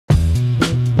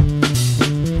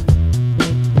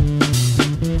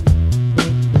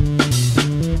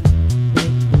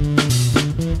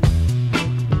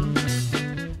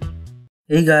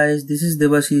Hey guys, this is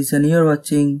Devashish and you are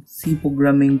watching C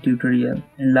programming tutorial.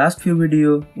 In last few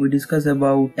video, we discussed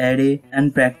about array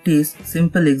and practice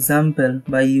simple example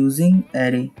by using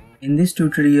array. In this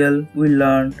tutorial, we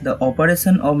learned the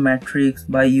operation of matrix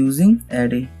by using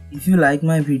array. If you like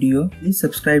my video, please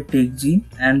subscribe Techjee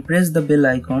and press the bell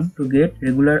icon to get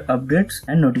regular updates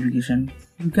and notification.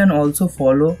 You can also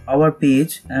follow our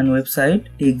page and website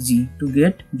Techjee to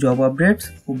get job updates,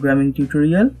 programming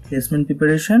tutorial, placement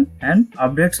preparation and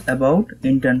updates about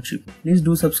internship. Please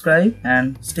do subscribe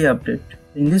and stay updated.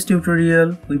 In this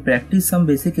tutorial, we practice some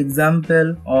basic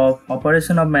example of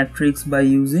operation of matrix by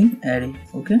using array.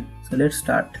 Okay, so let's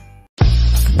start.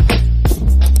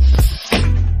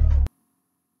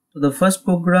 So the first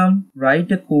program,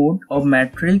 write a code of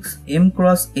matrix m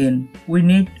cross n. We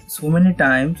need so many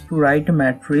times to write a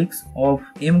matrix of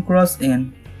m cross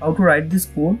n. How to write this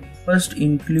code? First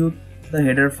include the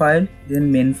header file, then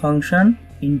main function,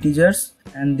 integers,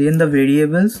 and then the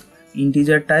variables,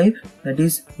 integer type, that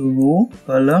is row,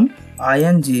 column, I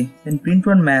and j. Then print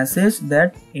one message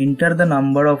that enter the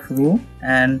number of row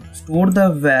and store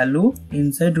the value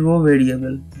inside row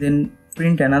variable. Then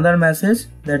print another message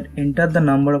that enter the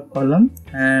number of column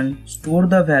and store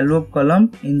the value of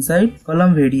column inside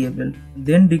column variable.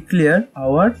 Then declare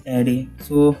our array.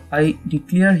 So I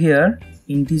declare here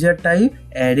integer type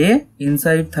array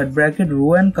inside third bracket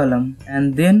row and column,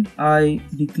 and then I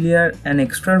declare an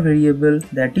extra variable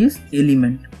that is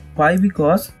element. Why?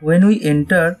 Because when we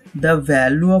enter the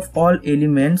value of all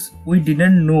elements, we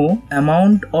didn't know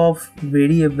amount of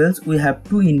variables we have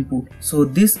to input. So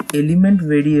this element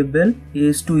variable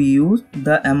is to use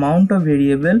the amount of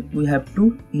variable we have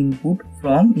to input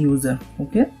from user.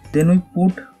 Okay. Then we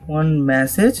put one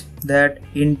message that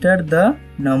enter the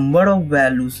number of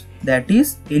values, that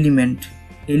is element.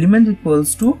 Element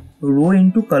equals to row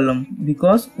into column,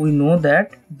 because we know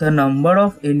that the number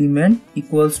of element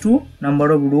equals to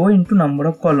number of row into number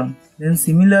of column. Then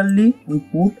similarly we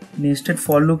put nested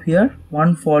for loop here.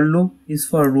 One for loop is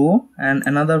for row and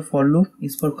another for loop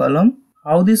is for column.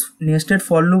 How this nested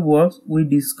for loop works we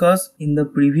discussed in the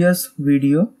previous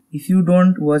video. If you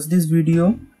don't watch this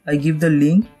video, I give the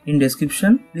link in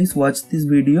description. Please watch this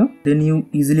video, then you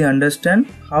easily understand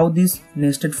how this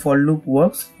nested for loop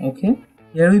works. Okay.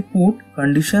 Here we put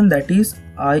condition, that is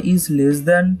I is less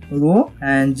than row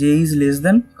and j is less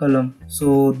than column.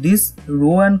 So this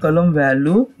row and column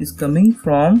value is coming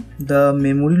from the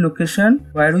memory location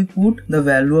where we put the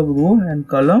value of row and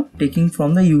column taking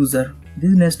from the user.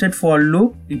 This nested for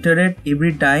loop iterate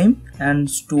every time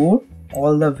and store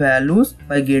all the values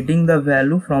by getting the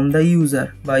value from the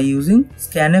user by using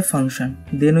scanf function.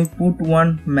 Then we put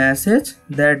one message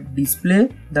that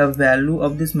display the value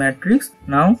of this matrix.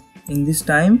 Now in this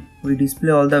time we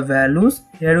display all the values.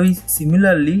 Here we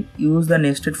similarly use the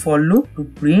nested for loop to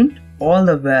print all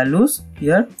the values.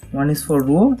 Here one is for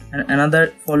row and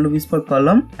another for loop is for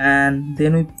column, and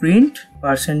then we print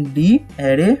 %d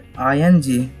array I and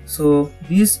j. So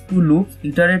these two loops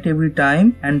iterate every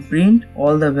time and print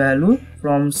all the value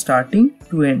from starting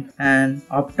to end, and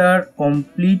after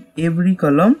complete every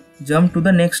column jump to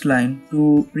the next line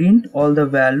to print all the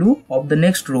value of the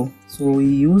next row. So we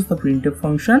use the printf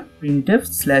function,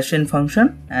 printf/n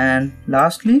function, and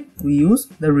lastly we use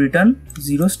the return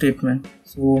 0 statement.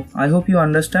 So I hope you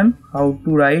understand how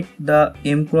to write the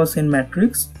m cross n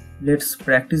matrix. Let's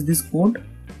practice this code.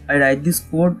 I write this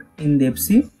code in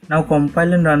devc. Now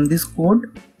compile and run this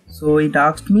code. So it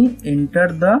asked me enter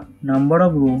the number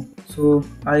of row. So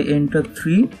I enter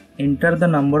 3, enter the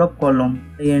number of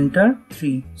column. I enter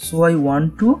 3. So I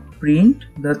want to print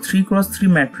the 3 cross 3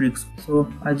 matrix.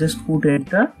 So I just put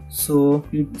enter. So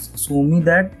it show me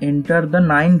that enter the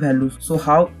 9 values. So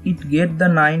how it get the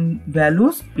 9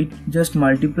 values? It just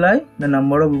multiply the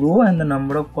number of row and the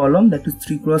number of column, that is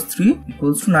 3 cross 3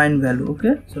 equals to 9 value.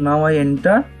 Okay. So now I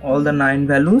enter all the 9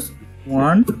 values.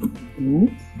 1,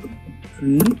 2,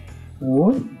 3,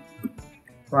 4,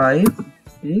 5,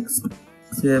 6,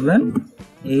 7,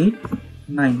 8,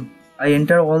 9. I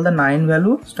enter all the 9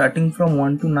 value starting from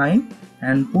 1 to 9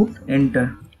 and put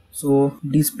enter. So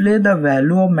display the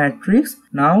value of matrix.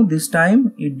 Now this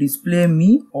time it display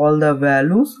me all the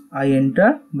values I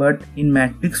enter, but in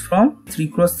matrix from 3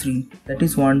 cross 3, that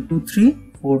is 1, 2, 3,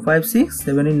 4, 5, 6,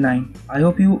 7, 8, 9. I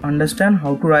hope you understand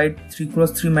how to write 3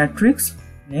 cross 3 matrix.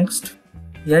 Next,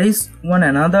 here is one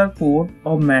another code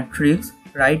of matrix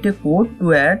write a code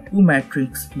to add two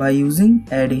matrices by using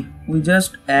array. We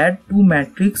just add two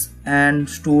matrices and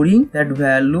storing that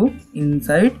value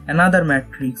inside another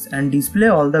matrix and display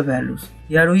all the values.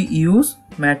 Here we use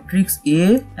matrix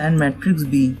A and matrix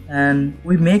B, and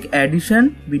we make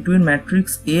addition between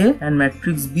matrix A and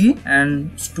matrix B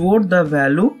and store the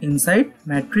value inside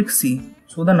matrix C.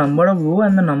 So the number of row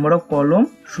and the number of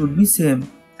column should be same.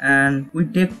 And we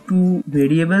take two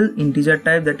variable integer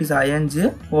type, that is I and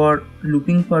j. For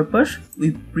looping purpose,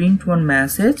 we print one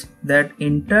message that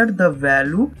enter the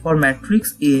value for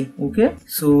matrix A. Okay,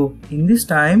 so in this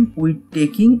time we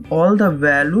taking all the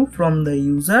value from the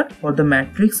user for the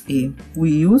matrix A.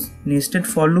 We use nested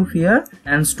for loop here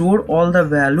and store all the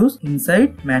values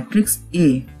inside matrix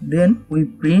A. Then we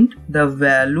print the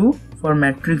value for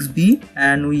matrix B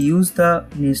and we use the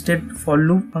nested for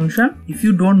loop function. If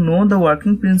you don't know the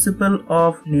working principle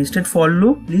of nested for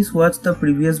loop, please watch the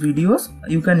previous videos.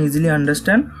 You can easily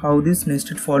understand how this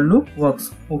nested for loop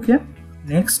works. Okay,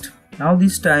 next, now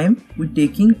this time we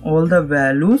taking all the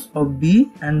values of B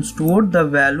and store the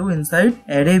value inside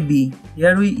array B.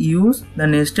 Here we use the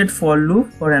nested for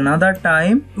loop for another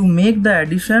time to make the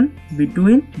addition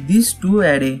between these two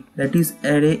array, that is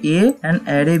array A and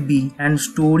array B, and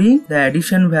storing the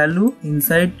addition value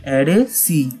inside array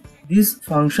C. This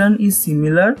function is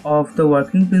similar of the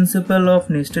working principle of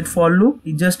nested for loop.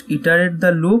 It just iterate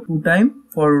the loop two times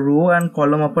for row and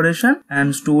column operation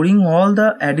and storing all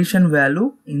the addition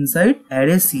value inside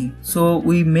array C. So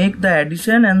we make the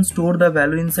addition and store the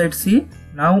value inside C.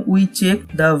 Now we check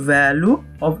the value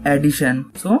of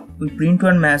addition. So we print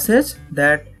one message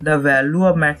that the value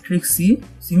of matrix C.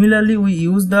 Similarly, we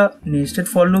use the nested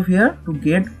for loop here to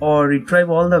get or retrieve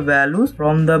all the values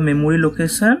from the memory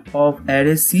location of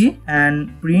array C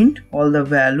and print all the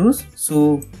values.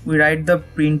 So we write the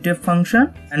printf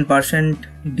function and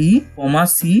 %d,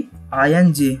 C, I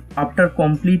and j. After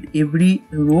complete every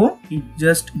row, it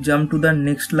just jump to the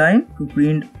next line to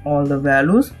print all the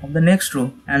values of the next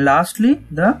row, and lastly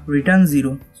the return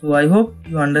 0. So I hope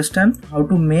you understand how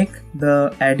to make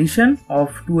the addition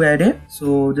of two array.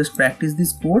 So just practice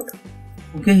this code.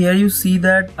 Okay, here you see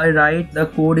that I write the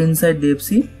code inside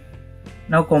devc.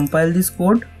 Now compile this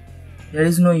code. There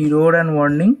is no error and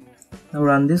warning. Now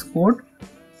run this code.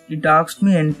 It asks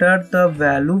me enter the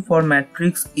value for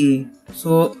matrix A.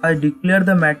 So I declare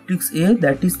the matrix A,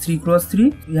 that is 3 cross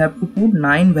 3. We have to put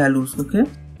 9 values. Okay.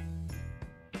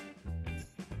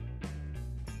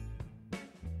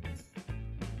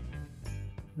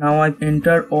 Now I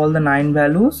enter all the 9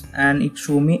 values and it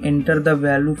show me enter the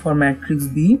value for matrix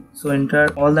B. So enter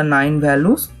all the 9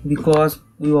 values because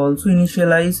we also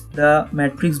initialize the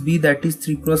matrix B, that is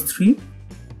 3 cross 3.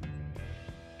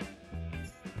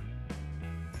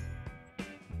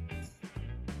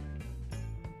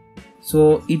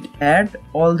 So it add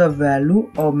all the value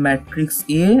of matrix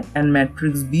A and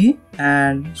matrix B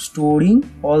and storing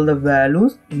all the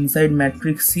values inside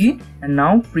matrix C, and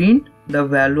now print the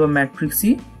value of matrix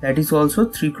C, that is also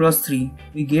 3 cross 3.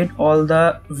 We get all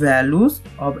the values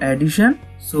of addition.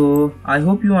 So I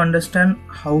hope you understand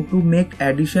how to make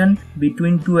addition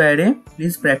between two array.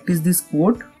 Please practice this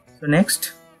code. So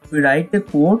next, we write a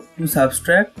code to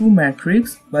subtract two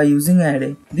matrices by using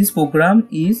array. This program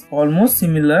is almost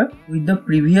similar with the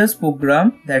previous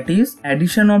program, that is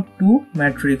addition of two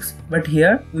matrices, but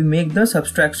here we make the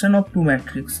subtraction of two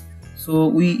matrices. So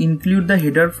we include the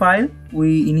header file,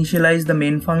 we initialize the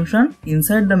main function.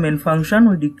 Inside the main function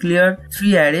we declare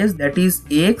three arrays, that is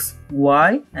x,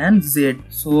 y and z.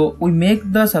 So we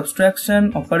make the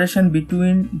subtraction operation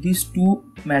between these two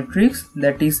matrices,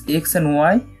 that is x and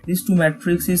y. These two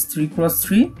matrices is 3 cross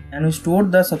 3 and we store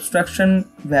the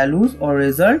subtraction values or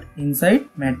result inside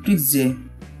matrix J.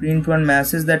 Print one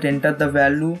message that enter the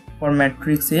value for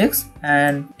matrix X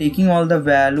and taking all the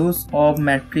values of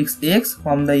matrix X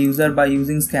from the user by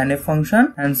using scanf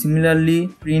function, and similarly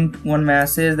print one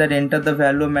message that enter the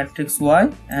value of matrix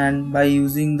Y, and by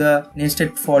using the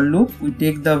nested for loop we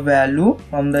take the value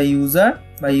from the user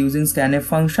by using scanf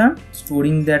function,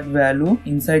 storing that value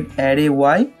inside array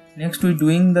Y. Next we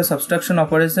doing the subtraction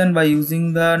operation by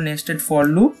using the nested for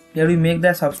loop. Here we make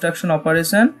the subtraction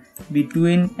operation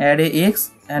between array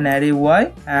X and array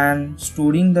Y and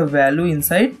storing the value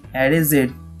inside array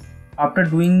Z. After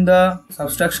doing the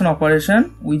subtraction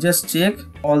operation, we just check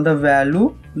all the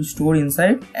value we store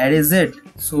inside array Z.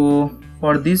 So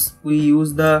for this we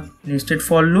use the nested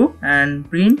for loop and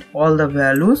print all the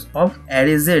values of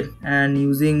array Z, and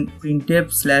using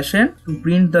printf/n to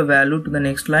print the value to the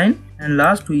next line, and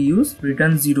last we use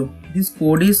return 0. This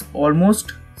code is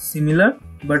almost similar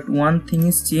but one thing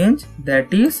is changed,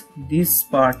 that is this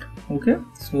part. Okay,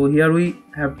 so here we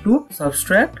have to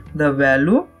subtract the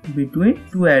value between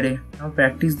two array. Now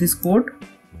practice this code.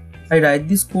 I write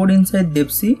this code inside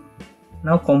Techjee.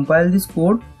 Now compile this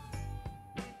code.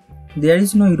 There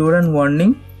is no error and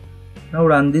warning. Now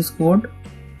run this code.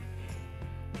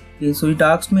 Okay, so it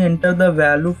asks me enter the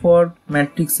value for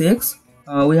matrix X.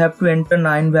 We have to enter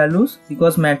 9 values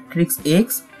because matrix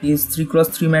X is 3 cross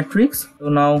 3 matrix. So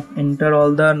now enter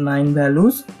all the 9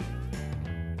 values.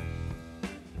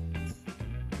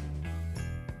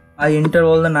 I enter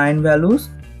all the 9 values.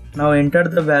 Now enter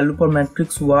the value for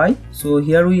matrix Y. So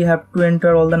here we have to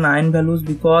enter all the 9 values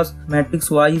because matrix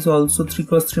Y is also 3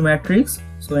 cross 3 matrix.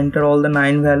 So enter all the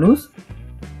 9 values.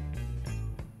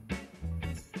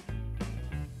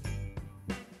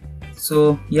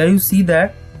 So here you see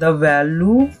that the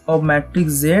value of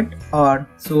matrix Z are,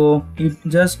 so it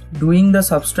just doing the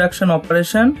subtraction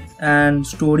operation and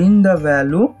storing the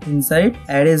value inside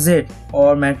array Z,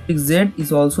 or matrix Z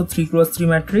is also 3 cross 3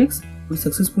 matrix. We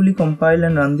successfully compile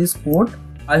and run this code.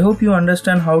 I hope you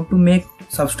understand how to make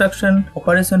subtraction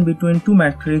operation between two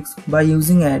matrices by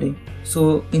using array.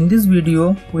 So in this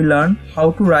video we learned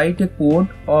how to write a code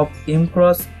of m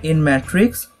cross n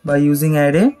matrix by using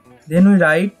array. Then we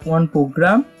write one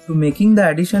program to making the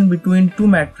addition between two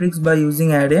matrices by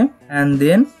using array, and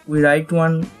then we write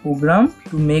one program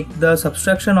to make the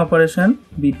subtraction operation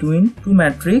between two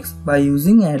matrices by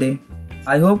using array.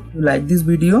 I hope you like this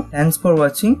video. Thanks for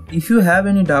watching. If you have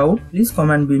any doubt, please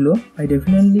comment below. I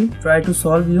definitely try to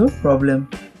solve your problem.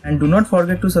 And do not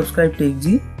forget to subscribe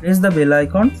Techjee. Press the bell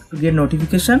icon to get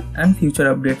notification and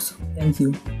future updates. Thank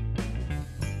you.